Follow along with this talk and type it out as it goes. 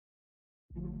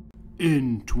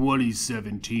In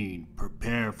 2017,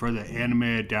 prepare for the anime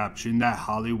adaptation that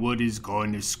Hollywood is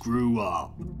going to screw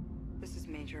up. This is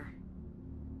major.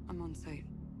 I'm on site.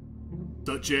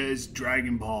 Such as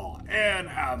Dragon Ball and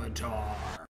Avatar.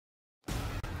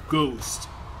 Ghost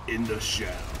in the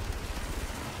Shell.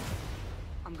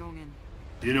 I'm going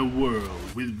in. In a world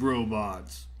with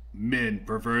robots, men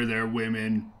prefer their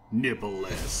women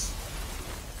nippleless.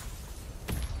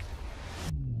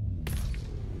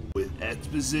 With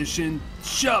exposition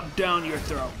shoved down your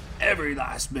throat every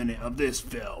last minute of this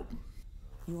film.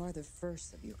 You are the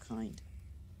first of your kind,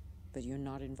 but you're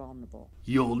not invulnerable.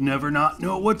 You'll never not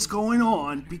know what's going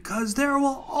on because there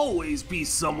will always be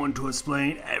someone to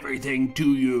explain everything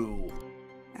to you.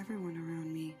 Everyone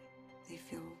around me, they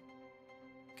feel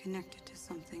connected to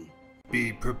something.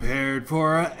 Be prepared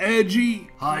for an edgy,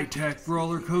 high-tech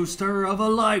roller coaster of a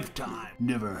lifetime.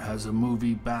 Never has a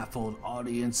movie baffled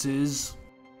audiences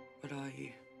What are you?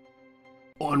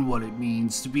 on what it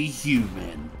means to be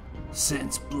human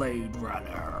since Blade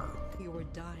Runner. You were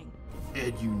dying.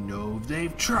 And you know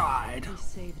they've tried. We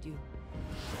saved you.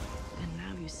 And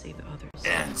now you save others.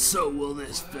 And so will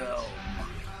this film.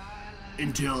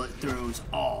 Until it throws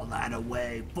all that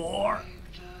away for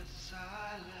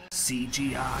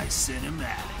CGI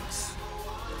cinematics.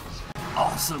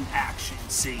 Awesome action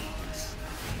scenes.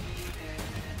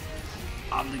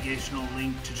 Obligational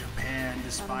link to Japan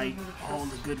despite all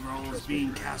the good roles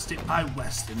being casted by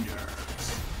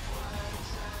Westerners.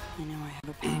 I know I have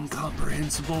a past.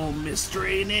 Incomprehensible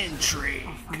mystery and intrigue.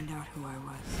 I'll find out who I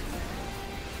was.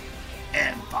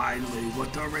 And finally,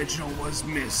 what the original was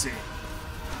missing.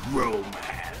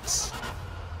 Romance.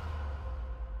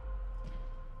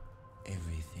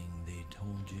 Everything they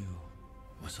told you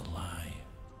was a lie.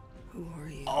 Who are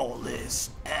you? All this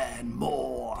and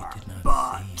more. They did not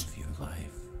But save your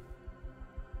life.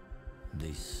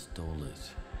 They stole it.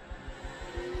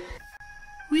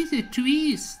 with a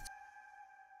twist.